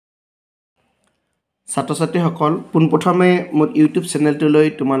ছাত্ৰ ছাত্ৰীসকল পোনপ্ৰথমে মোৰ ইউটিউব চেনেলটোলৈ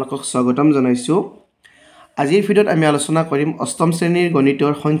তোমালোকক স্বাগতম জনাইছোঁ। আজিৰ ভিডিঅ'ত আমি আলোচনা কৰিম অষ্টম শ্ৰেণীৰ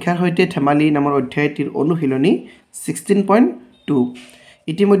গণিতৰ সংখ্যাৰ সৈতে ধেমালি নামৰ অধ্যায়টিৰ অনুশীলনী 16.2।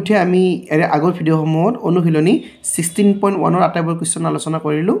 ইতিমধ্যে আমি ইয়াৰ আগৰ ভিডিঅ'সমূহত অনুশীলনী 16.1ৰ আটাইবোৰ কুৱেশ্যন আলোচনা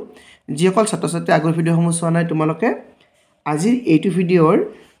কৰিলোঁ। যিসকল ছাত্ৰ ছাত্ৰী আগৰ ভিডিঅ'সমূহ চোৱা নাই তোমালোকে আজিৰ এইটো ভিডিঅ'ৰ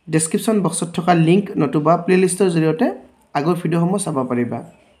ডেছক্ৰিপশ্যন বক্সত থকা লিংক নতুবা প্লেলিষ্টৰ জৰিয়তে আগৰ ভিডিঅ'সমূহ চাব পাৰিবা।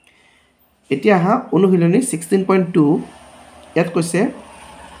 এতিয়া আহা অনুশীলনী 16.2 ইয়াত কৈছে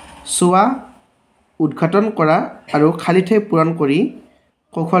চোৱা, উদ্ঘাটন কৰা আৰু খালী ঠাই পূৰণ কৰি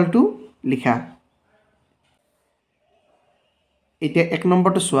কৌশলটো লিখা। এতিয়া এক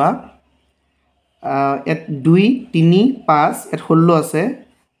নম্বৰটো চোৱা, ইয়াত 2, 3, 5 ইয়াত 16 আছে,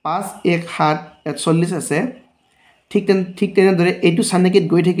 5, 1, 7 ইয়াত 40 আছে। ঠিক তেনেদৰে এইটো চানেকিত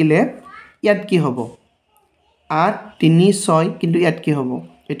গৈ থাকিলে ইয়াত কি হ'ব? 8, 3, 6 কিন্তু ইয়াত কি হ'ব?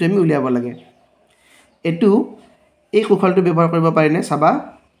 এইটো আমি উলিয়াব লাগে। এইটো এই কৌশলটো ব্যৱহাৰ কৰিব পাৰিনে চাবা।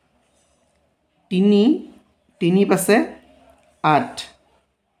 3 পাছে 8,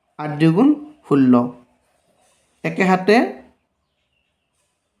 8 দুগুণ 16, একেহাতে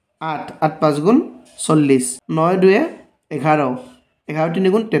 8, 8 5 গুণ 40, 9 2 11, 11 3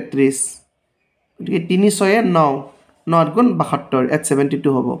 গুণ 33, গতিকে 3 6 9, 9 গুণ 72, ইয়াত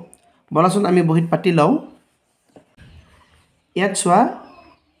 72 হ'ব। বলাচোন আমি বহীত পাতি লওঁ। ইয়াত চোৱা,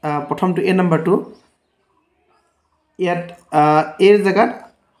 প্ৰথমটো এ নম্বৰটো, ইয়াত এৰ জেগাত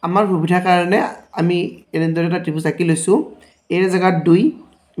আমাৰ সুবিধাৰ কাৰণে আমি এনেদৰে এটা ত্ৰিভুজ আঁকি লৈছোঁ। এৰ জেগাত 2,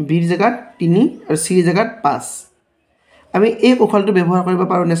 বিৰ জেগাত 3 আৰু চিৰ জেগাত 5। আমি এই কৌশলটো ব্যৱহাৰ কৰিব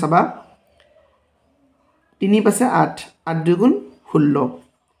পাৰোঁ নে চাবা। 3 পাছে 8, 8 2 গুণ 16,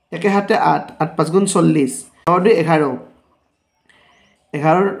 একেহাতে 8, 8 5 গুণ 40, 9 2 11,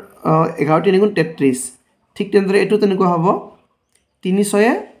 11 3 গুণ 33। ঠিক তেনেদৰে এইটো তেনেকুৱা হ'ব। 3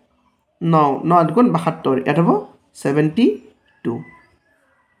 6 9, 9 8 গুণ 72, ইয়াত হ'ব 72।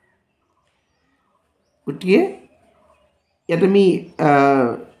 গতিকে ইয়াত আমি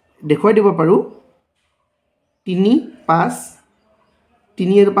দেখুৱাই দিব পাৰোঁ 3 5,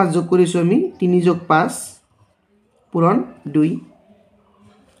 3 আৰু 5 যোগ কৰিছোঁ আমি, 3 যোগ 5 পূৰণ 2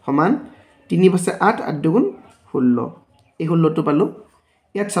 সমান 3 পাছে 8, 8 দুগুণ 16, এই 16টো পালোঁ।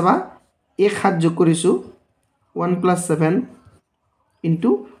 ইয়াত চাবা 1 7 যোগ কৰিছোঁ, 1 + 7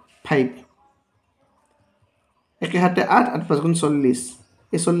 × 5, একেহাতে 8, 8 5 গুণ 40,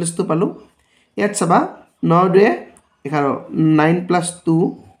 এই 40টো পালোঁ। ইয়াত চাবা 9 2 11, 9 + 2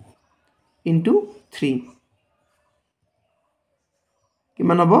 × 3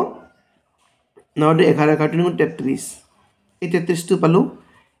 কিমান হ'ব? 9 2 11, 11 3 গুণ 33, এই 33টো পালোঁ।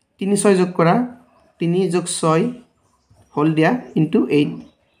 3 6 যোগ কৰা, 3 যোগ 6 হ'ল দিয়া × 8,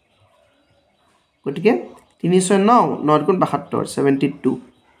 গতিকে 3 6 9, 9 গুণ 72, 72।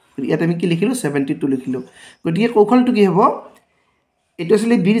 ইয়াত আমি কি লিখিলোঁ? 72 লিখিলোঁ। গতিকে কৌশলটো কি হ'ব? এইটো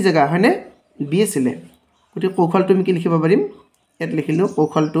আছিলে বিৰ জেগা হয়নে? বি আছিলে, গতিকে কৌশলটো আমি কি লিখিব পাৰিম? ইয়াত লিখিলোঁ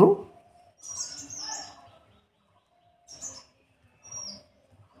কৌশলটো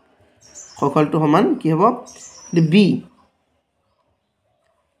সমান কি হ'ব? বি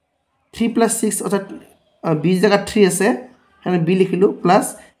 3 + 6 অৰ্থাৎ বিৰ জেগাত 3 আছে, সেইকাৰণে বি লিখিলোঁ, প্লাছ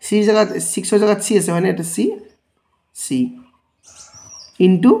চিৰ জেগাত 6ৰ জেগাত চি আছে হয়নে? এটা চি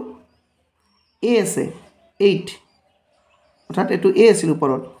ইনটু এ আছে 8, অৰ্থাৎ এইটো এ আছিল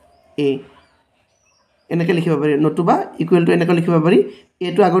ওপৰত, এ এনেকৈ লিখিব পাৰি, নতুবা ইকুৱেল টু এনেকৈ লিখিব পাৰি,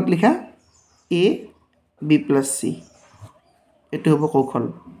 এটো আগত লিখা এ বি + চি, এইটো হ'ব কৌশল,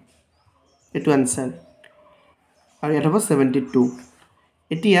 এইটো আনচাৰ, আৰু ইয়াত হ'ব 72।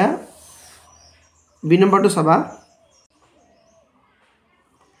 এতিয়া বি নম্বৰটো চাবা।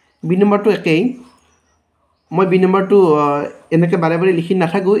 বি নম্বৰটো একেই, মই বি নম্বৰটো এনেকৈ বাৰে বাৰে লিখি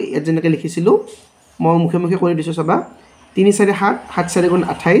নাথাকোঁ, ইয়াত যেনেকৈ লিখিছিলোঁ মই মুখে মুখে কৰি দিছোঁ চাবা। 3 4 7, 7 4 গুণ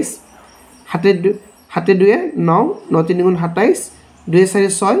 28, 7 2 9, 9 3 গুণ 27, 2 4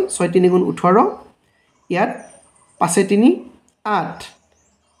 6, 6 3 গুণ 18, ইয়াত 5 3 8,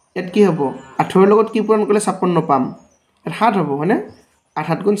 ইয়াত কি হ'ব? 18ৰ লগত কি পূৰণ কৰিলে 56 পাম? ইয়াত 7 হ'ব হয়নে? 8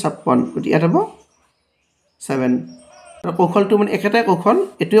 7 গুণ 56, গতিকে ইয়াত হ'ব 7। আৰু কৌশলটো মানে একেটাই কৌশল,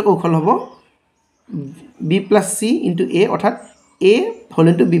 এইটোৱে কৌশল হ'ব বি + চি × এ, অৰ্থাৎ এ হ'ল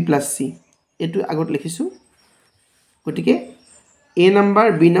ইনটু বি + চি, এইটো আগত লিখিছোঁ। গতিকে এ নম্বৰ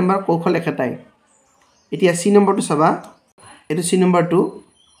বি নম্বৰ কৌশল একেটাই। এতিয়া চি নম্বৰটো চাবা। এইটো চি নম্বৰটো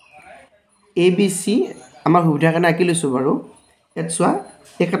এ বি চি আমাৰ সুবিধাৰ কাৰণে আঁকি লৈছোঁ বাৰু। ইয়াত চোৱা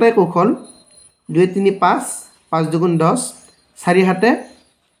একেটাই কৌশল, 2 3 5, 5 2 গুণ 10, 4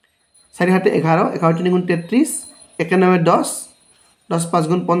 7 11, 11 3 গুণ 33, 1 9 10, 10 5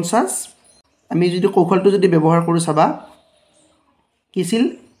 গুণ 50। আমি যদি কৌশলটো যদি ব্যৱহাৰ কৰোঁ চাবা, কি আছিল?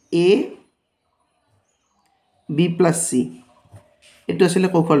 এ বি প্লাছ চি এইটো আছিলে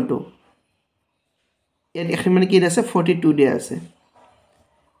কৌশলটো ইয়াত এখন মানে কি দিয়া আছে 42 দিয়া আছে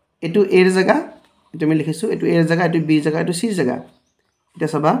এইটো এৰ জায়গা এটা আমি লিখিছো এইটো এৰ জায়গা এইটো বি জায়গা এইটো সি জায়গা এটা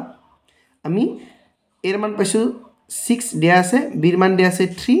চাবা আমি এৰ মান পাইছো 6 দিয়া আছে বিৰ মান দিয়া আছে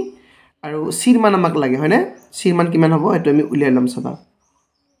 3 আৰু সিৰ মান আমাক লাগে হয়নে সিৰ মান কিমান হ'ব এটো আমি উলিয়াই লম চাবা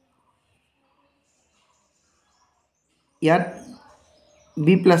ইয়াত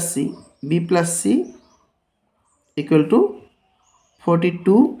b plus c equal to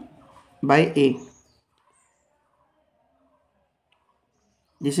 42 by a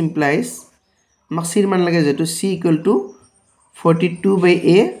this implies আমাক সিৰ মান লাগে যেটো c equal to 42 by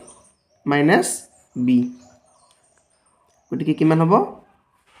a minus b গতিকে কিমান হ'ব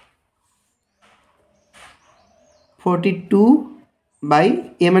 42 by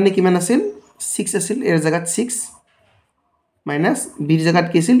a মানে কিমান আছিল 6 আছিল এৰ জায়গাত 6 minus b ৰ জায়গাত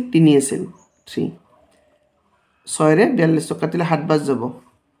কি আছিল 3 আছিল 3 6 ৰে 42 কাটিলে 7 বাজ যাব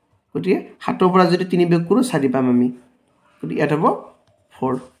গতিকে 7 ৰ পৰা যদি 3 বিয়োগ কৰো 4 পাম আমি গতিকে এটা হ'ব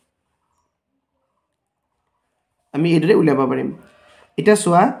 4 আমি এদৰে উলিয়াব পাৰিম এটা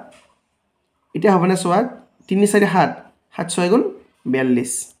সোৱা এটা হবনে সোৱা 3 4 7 7 6 গুণ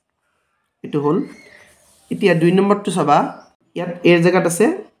 42 এটো হল এতিয়া 2 নম্বৰটো চাবা ইয়াত এৰ জায়গাত আছে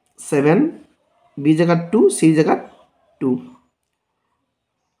 7 বি জায়গাত 2 সি জায়গাত 2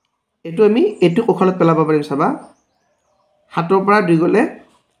 এটো আমি এটো কৌশলত পেলাব পাৰিম চাবা 7 ৰ পৰা 2 গলে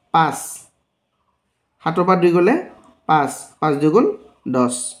 5 7 ৰ পৰা 2 গলে 5 5 2 গুণ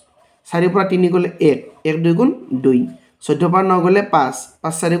 10 4 ৰ পৰা 3 গলে 1 1 2 গুণ 2 14 ৰ পৰা 9 গলে 5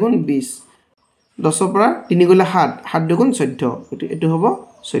 5 4 গুণ 20 10 ৰ পৰা 3 গলে 7 7 2 গুণ 14 এটো হ'ব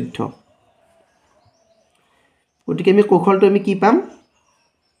 14 গতিকে আমি কৌশলটো আমি কি পাম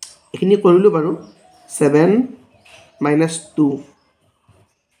এখিনি কৰিলো বাৰু 7 minus 2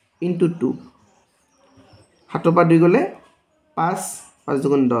 into 2 7 ৰ পৰা 2 গলে 5 5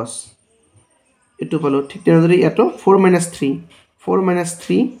 2 গুণ 10 এটো পালো ঠিক তেনেদৰে ইয়াতো 4 minus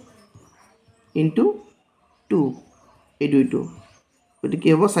 3 into 2 এই দুইটো গতিকে কি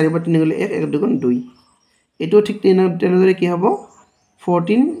হ'ব 4 পৰা 3 গলে 1 1 2 গুণ 2 এটো ঠিক তেনেদৰে কি হ'ব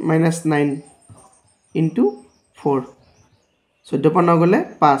 14 minus 9 into 4 14 পৰা 9 গলে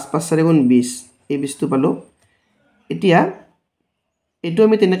 5 5 4 গুণ 20 এই 20 টো পালো এতিয়া এটো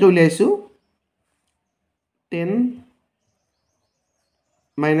আমি তেনেকৈ উলিয়াইছো 10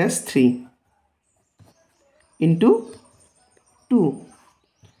 minus 3 into 2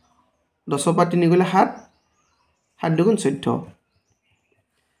 10 পৰা 3 গলে 7 7 2 গুণ 14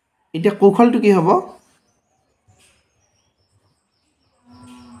 এতিয়া কৌশলটো কি হ'ব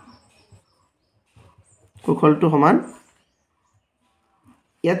কৌশলটো সমান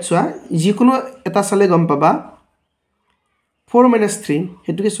ইয়াত চোৱা যিকোনো এটা চালে গম পাবা 4 minus 3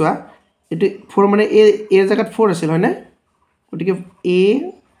 হেতু কি চোৱা এটো 4 মানে a জায়গাত 4 আছিল হয় না গতিকে a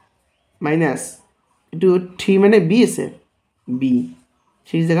minus এটো 3 মানে b আছে b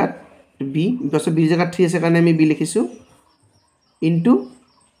 3 জায়গাত b because b জায়গাত 3 আছে কাৰণে আমি b লিখিছো into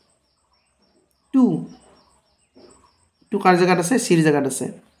 2 কাৰ জায়গাত আছে c ৰ জায়গাত আছে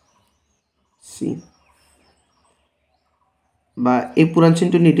c বা এই পুৰাণ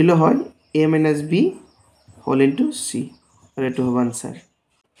চিনটো নিদিলে হয় a minus b whole into c আৰু এটো হ'ব answer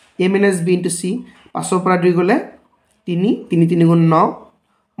a minus b into c 5 ৰ পৰা 2 গলে 3 3 3 গুণ 9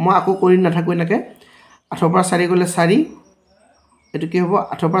 মই আকো কৰি নাথাকো এনেকে 8 ৰ পৰা 4 গলে 4 এটো কি হ'ব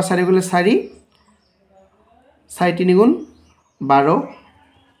 8 ৰ পৰা 4 গলে 4 4 3 গুণ 12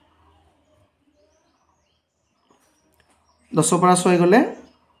 10 ৰ পৰা 6 গলে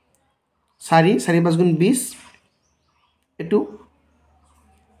 4 4 5 গুণ 20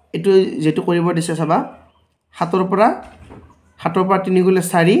 এটো যেটো কৰিব দিছে চাবা 7 ৰ পৰা 3 গলে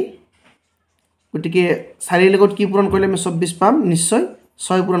 4 গটিকে 4 ৰ লগত কি পূৰণ কৰিলে আমি 24 পাম নিশ্চয়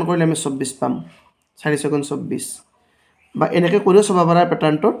 6 পূৰণ কৰিলে আমি 24 পাম 4 গুণ 24 বা এনেকে কৰিও চাবা পাৰা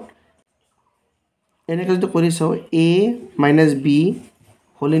প্যাটাৰ্নটো এনেকে যদি কৰিছো a minus b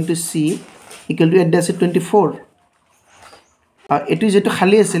whole into c equal to at 24 আৰু এটো যেটো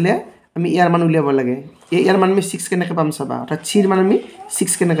খালি আছিল আমি ইয়াৰ মান উলিয়াব লাগে ইয়াৰ মান আমি 6 কেনেকৈ পাম চাবা অৰ্থাৎ c ৰ মান আমি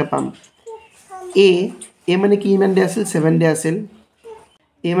 6 কেনেকৈ পাম a মানে কি মান দিয়া আছিল 7 দিয়া আছিল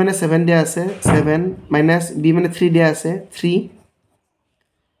a মানে 7 দিয়া আছে 7 minus b মানে 3 দিয়া আছে 3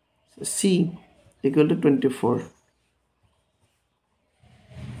 c equal to 24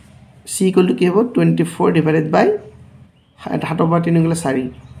 c equal to কি হ'ব 24 divided by 7 over 3 গলে 4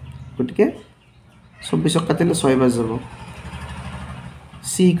 গটিকে 24 কাটিলে 6 বাজ যাব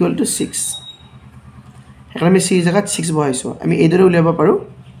c equal to 6 এখন আমি c জায়গাত 6 বহাইছো আমি এইদৰে উলিয়াব পাৰো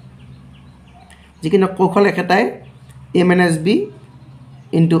যিকিনা কৌশল একেটাই a minus b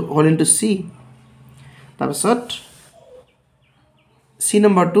into whole into c তাৰপিছত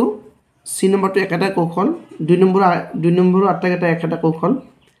সি নম্বৰটো একেটা কৌশল 2 নম্বৰ আটাইকেইটা একেটা কৌশল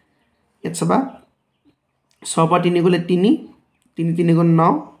ইয়াত চাবা 6 পৰা 3 গ'লে 3 3 3 গুণ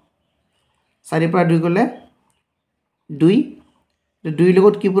 9 4 পৰা 2 গ'লে 2 2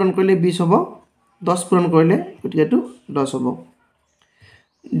 লগত কি পূৰণ কৰিলে 20 হ'ব 10 পূৰণ কৰিলে গতিকে এটো 10 হ'ব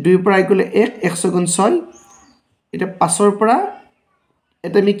 2 পৰা গ'লে 1 100 গুণ 6 এটা 5 ৰ পৰা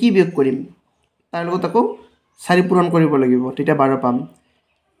এটা আমি কি বিয়োগ কৰিম তাৰ লগত আকৌ 4 পূৰণ কৰিব লাগিব তেতিয়া 12 পাম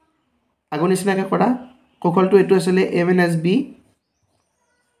আগৰ নিচিনাকৈ কৰা কৌশলটো এটো আছিল a minus b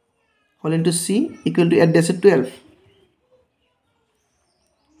whole into c equal to add dash 12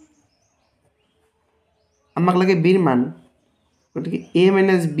 আমাক লাগে b ৰ মান গতিকে a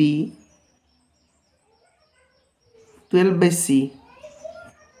minus b 12 by c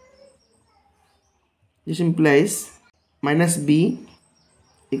this implies minus b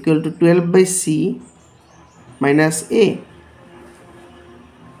equal to 12 by c minus a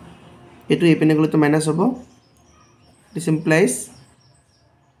এটো a পেনে গলে তো মাইনাস হ'ব this implies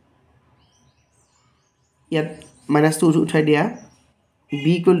ইয়াত মাইনাস টো উঠাই দিয়া b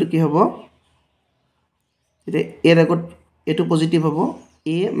equal to কি হ'ব এটা a আগত এটো পজিটিভ হ'ব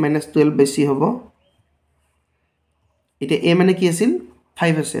a minus 12 by c হ'ব এটা a মানে কি আছিল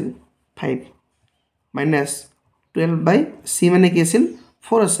 5 আছিল 5 minus 12 by c মানে কি আছিল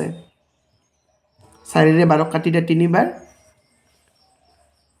 4 আছে 4 ৰে 12 কাটি দিয়া 3 বাৰ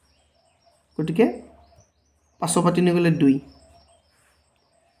গটিকে 5 পৰা 3 গলে 2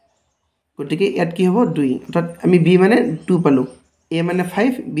 গটিকে ইয়াত কি হ'ব 2 অৰ্থাৎ আমি b মানে 2 পালো a মানে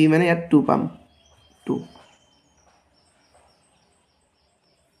 5 b মানে ইয়াত 2 পাম 2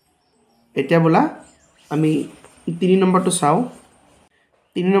 এতিয়া বলা আমি 3 নম্বৰটো চাও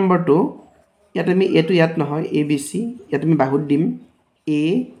 3 নম্বৰটো ইয়াত আমি a টো ইয়াত নহয় a b c ইয়াত আমি বাহুত দিম a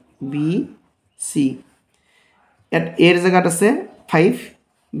b c ইয়াত a ৰ জায়গাত আছে 5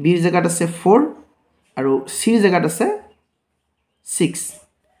 b ৰ জায়গাত আছে 4 আৰু c ৰ জায়গাত আছে 6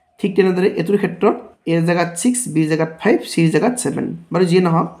 ঠিক তেনেদৰে এটোৰ ক্ষেত্ৰত a ৰ জায়গাত 6 b ৰ জায়গাত 5 c ৰ জায়গাত 7 বাৰু যি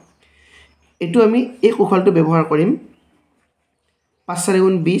নহওক এটো আমি এই কৌশলটো ব্যৱহাৰ কৰিম 5 4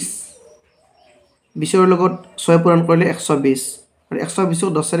 গুণ 20 20 ৰ লগত 6 পূৰণ কৰিলে 120 আৰু 120 ক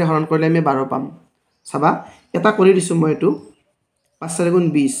 10 ৰে হৰণ কৰিলে আমি 12 পাম চাবা এটা কৰি দিছো মই এটো 5 4 গুণ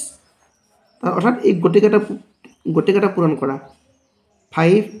 20 অৰ্থাৎ এই গটিকাটা পূৰণ কৰা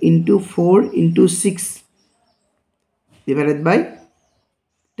 5 into 4 into 6 divided by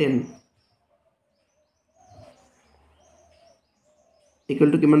 10 equal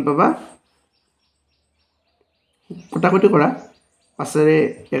to কিমান পাবা কটাকটি কৰা 5 ৰে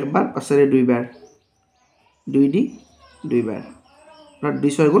একবাৰ 5 ৰে দুইবাৰ 2 দি দুইবাৰ আৰু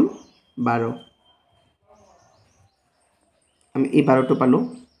 2 6 গুণ 12 আমি এই 12 টো পালো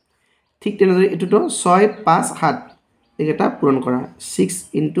ঠিক তেনেদৰে এটোটো 6 5 7 এটা পূৰণ কৰা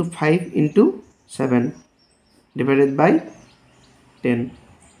 6 into 5 into 7 divided by 10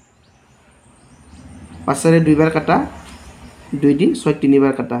 5 ৰে দুইবাৰ কাটা 2 দি 6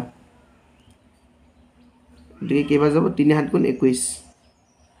 তিনিবাৰ কাটা গতিকে কেইবাৰ যাব 3 7 গুণ 21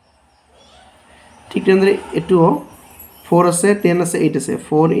 ঠিক তেনেদৰে এটো 4 আছে 10 আছে 8 আছে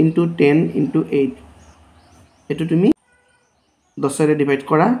 4 into 10 into 8 এটো তুমি 10 ৰে ডিভাইড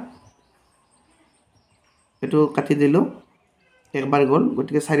কৰা এটো কাটি দিলো একবাৰ গল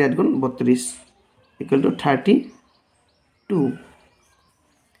গটিকে 4 8 গুণ 32 equal to 32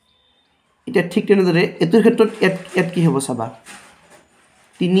 এটা ঠিক তেনেদৰে এটোৰ ক্ষেত্ৰত এট কি হ'ব চাবা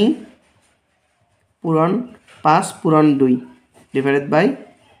 3 পূৰণ 5 পূৰণ 2 divided by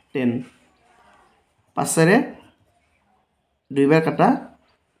 10 5 ৰে দুইবাৰ কাটা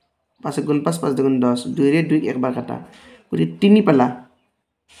 5 গুণ 5 5 গুণ 10 2 ৰে 2 একবাৰ কাটা গতি 3 পালা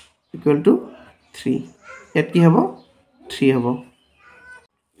equal to 3 ইয়াত কি হ'ব 3 হ'ব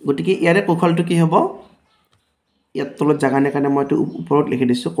গতিকে ইয়াৰে কৌশলটো কি হ'ব ইয়াত তলত জাগা নাই কাৰণে মই এটো ওপৰত লিখি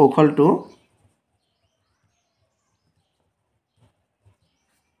দিছো কৌশলটো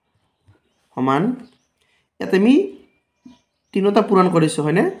সমান ইয়াত আমি তিনটা পূৰণ কৰিছো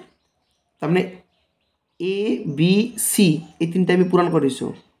হয়নে তাৰমানে a b c এই তিনটা আমি পূৰণ কৰিছো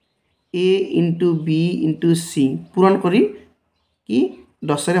a into b into c পূৰণ কৰি কি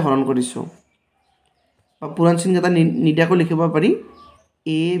 10 ৰে হৰণ কৰিছো বা পূৰণ চিহ্নটা নিদিয়াকৈ লিখিব পাৰি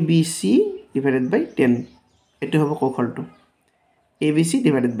a b c divided by 10 এটো হ'ব কৌশলটো a b c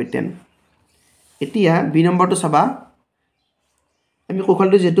divided by 10 এতিয়া b নম্বৰটো চাবা আমি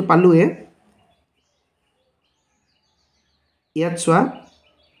কৌশলটো যেটো পালোৱে ইয়াত চোৱা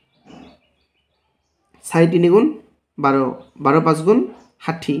 4 3 গুণ 12 12 5 গুণ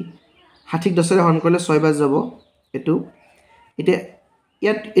 60 60 10 ৰে হৰণ কৰিলে 6 বাৰ যাব এটো এতিয়া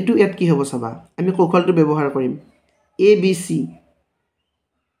ইয়াত কি হ'ব চাবা আমি কৌশলটো ব্যৱহাৰ কৰিম ABC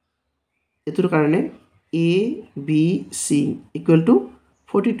এটোৰ কাৰণে ABC equal to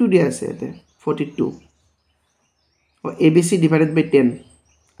 42 দিয়া আছে এতে 42 or ABC divided by 10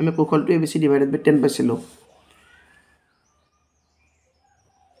 আমি কৌশলটো ABC divided by 10 পাইছিলো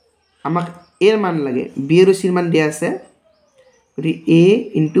আমাক a এর মান লাগে b এর c এর মান দিয়া আছে গতি a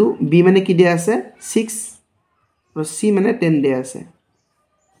into b মানে কি দিয়া আছে 6 और c মানে 10 দিয়া আছে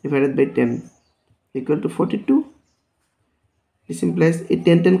divided by 10 equal to 42 this implies a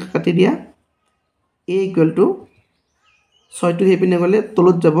 10 কাটি দিয়া a equal to 6 to হেপিনে গলে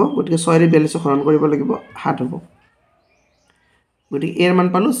তলত যাব গতিকে 6 ৰে 42 হৰণ কৰিব লাগিব 7 হ'ব গতিকে a এর মান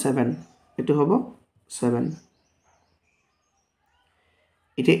পালো 7 এটো হ'ব 7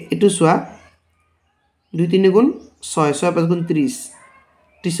 এটো সোয়া 2 3 গুণ 6 6 5 গুণ 30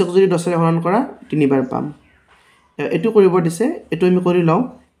 30ক যদি 10 ৰে হৰণ কৰা 3 বাৰ পাম এটো কৰিব দিছে এটো আমি কৰি লও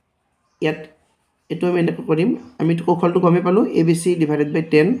ইয়াত এটো আমি এনেকৈ কৰিম আমি কৌশলটো গমে পালো ABC divided by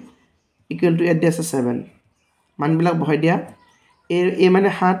 10 equal to ইয়াত আছে 7 মানবিলাক বহাই দিয়া a মানে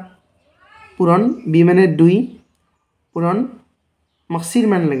 7 পূৰণ b মানে 2 পূৰণ মক্সিৰ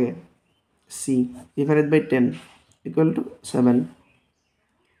মান লাগে c divided by 10 equal to 7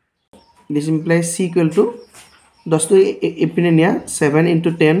 this implies c equal to 10 to এপিনে নিয়া 7 into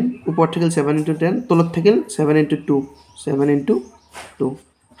 10 উপর থাকিল 7 into 10 তলত থাকিল 7 into 2 7 into 2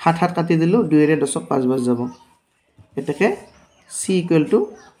 হাত হাত কাটি দিলো 2 এৰে 10 5 বাৰ যাব এটাকে c equal to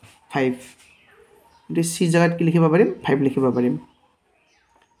 5 this c জায়গাত কি লিখিব পাৰিম 5 লিখিব পাৰিম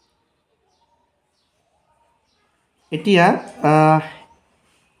এতিয়া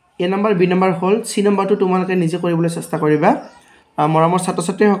a number b number hall c নাম্বাৰটো তোমালোকে নিজে কৰিবলৈ চেষ্টা কৰিবা মৰমৰ ছাত্ৰ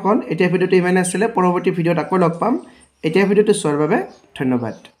ছাত্ৰী সকল এতিয়া ভিডিওটো ইমানে আছিল পৰৱৰ্তী ভিডিওত আকৌ লগ পাম এতিয়া ভিডিওটো চোৱাৰ বাবে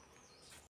ধন্যবাদ